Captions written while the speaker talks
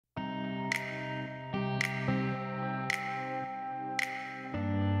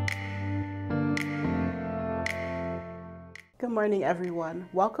Good morning, everyone.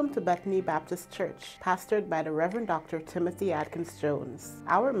 Welcome to Bethany Baptist Church, pastored by the Reverend Dr. Timothy Adkins-Jones.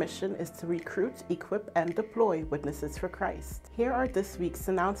 Our mission is to recruit, equip, and deploy witnesses for Christ. Here are this week's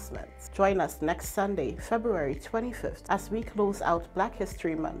announcements. Join us next Sunday, February 25th, as we close out Black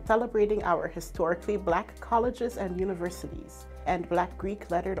History Month, celebrating our historically Black colleges and universities and Black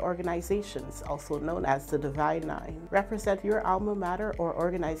Greek-lettered organizations, also known as the Divine Nine. Represent your alma mater or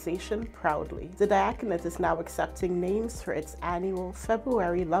organization proudly. The Diaconate is now accepting names for its annual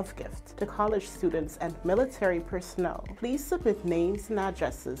February Love Gift to college students and military personnel. Please submit names and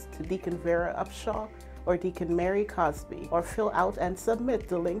addresses to Deacon Vera Upshaw or Deacon Mary Cosby, or fill out and submit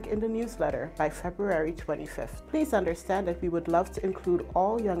the link in the newsletter by February 25th. Please understand that we would love to include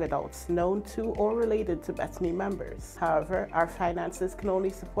all young adults known to or related to Bethany members. However, our finances can only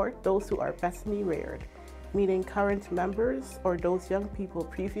support those who are Bethany reared, meaning current members or those young people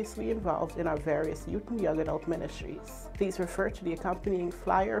previously involved in our various youth and young adult ministries. Please refer to the accompanying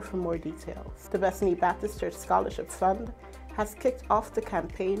flyer for more details. The Bethany Baptist Church Scholarship Fund has kicked off the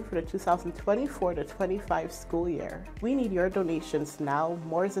campaign for the 2024-25 school year. We need your donations now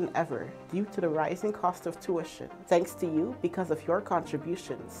more than ever due to the rising cost of tuition. Thanks to you, because of your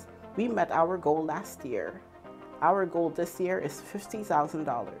contributions, we met our goal last year. Our goal this year is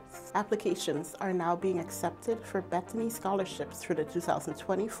 $50,000. Applications are now being accepted for Bethany scholarships for the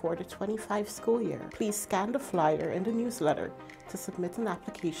 2024-25 school year. Please scan the flyer in the newsletter to submit an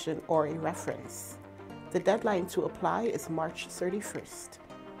application or a reference. The deadline to apply is March 31st.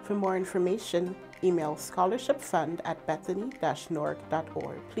 For more information, email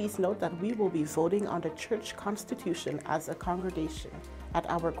scholarshipfund@bethany-newark.org. Please note that we will be voting on the church constitution as a congregation at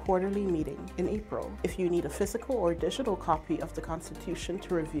our quarterly meeting in April. If you need a physical or digital copy of the Constitution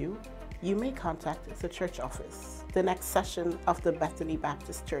to review, you may contact the church office. The next session of the Bethany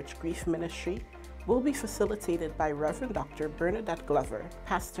Baptist Church Grief Ministry will be facilitated by Reverend Dr. Bernadette Glover,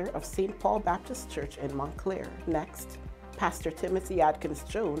 pastor of St. Paul Baptist Church in Montclair. Next, Pastor Timothy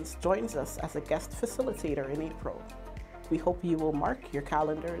Adkins-Jones joins us as a guest facilitator in April. We hope you will mark your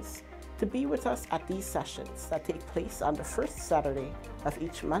calendars to be with us at these sessions that take place on the first Saturday of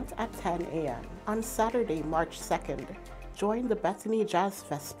each month at 10 a.m. On Saturday, March 2nd, join the Bethany Jazz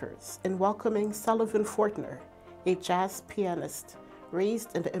Vespers in welcoming Sullivan Fortner, a jazz pianist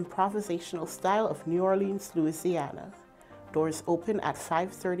raised in the improvisational style of New Orleans, Louisiana. Doors open at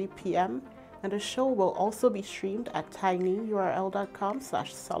 5:30 p.m. and the show will also be streamed at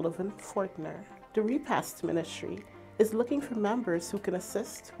tinyurl.com/Sullivan Fortner. The Repast Ministry is looking for members who can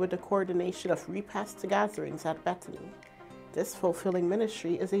assist with the coordination of repast gatherings at Bethany. This fulfilling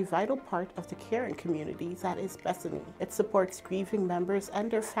ministry is a vital part of the caring community that is Bethany. It supports grieving members and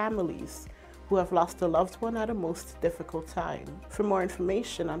their families who have lost a loved one at a most difficult time. For more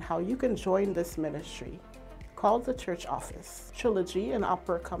information on how you can join this ministry, call the church office. Trilogy, an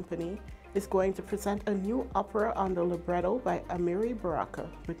opera company, is going to present a new opera on the libretto by Amiri Baraka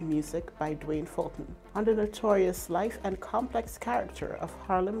with music by Dwayne Fulton on the notorious life and complex character of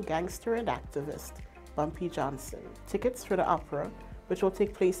Harlem gangster and activist Bumpy Johnson. Tickets for the opera, which will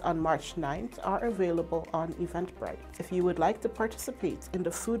take place on March 9th, are available on Eventbrite. If you would like to participate in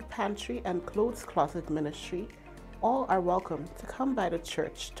the food pantry and clothes closet ministry, all are welcome to come by the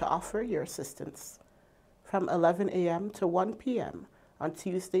church to offer your assistance from 11 a.m. to 1 p.m. on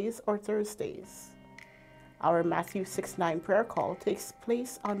Tuesdays or Thursdays. Our Matthew 6:9 prayer call takes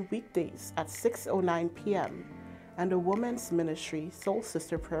place on weekdays at 6:09 p.m. and the Women's Ministry Soul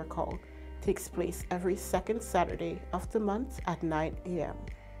Sister prayer call takes place every second Saturday of the month at 9 a.m.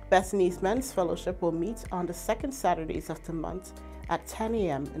 Bethany's Men's Fellowship will meet on the second Saturdays of the month at 10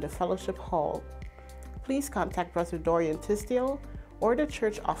 a.m. in the Fellowship Hall. Please contact Brother Dorian Tisdale or the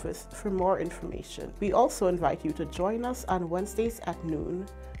church office for more information. We also invite you to join us on Wednesdays at noon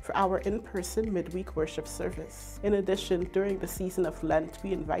for our in-person midweek worship service. In addition, during the season of Lent,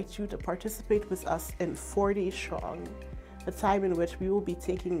 we invite you to participate with us in 40 Strong, a time in which we will be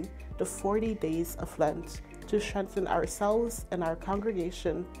taking the 40 days of Lent to strengthen ourselves and our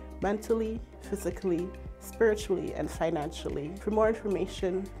congregation mentally, physically, spiritually, and financially. For more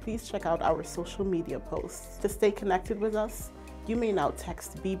information, please check out our social media posts. To stay connected with us, you may now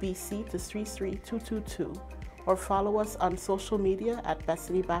text BBC to 33222 or follow us on social media at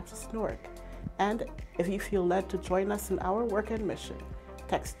Bethany Baptist Newark. And if you feel led to join us in our work and mission,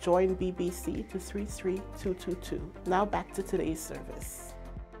 text Join BBC to 33222. Now back to today's service.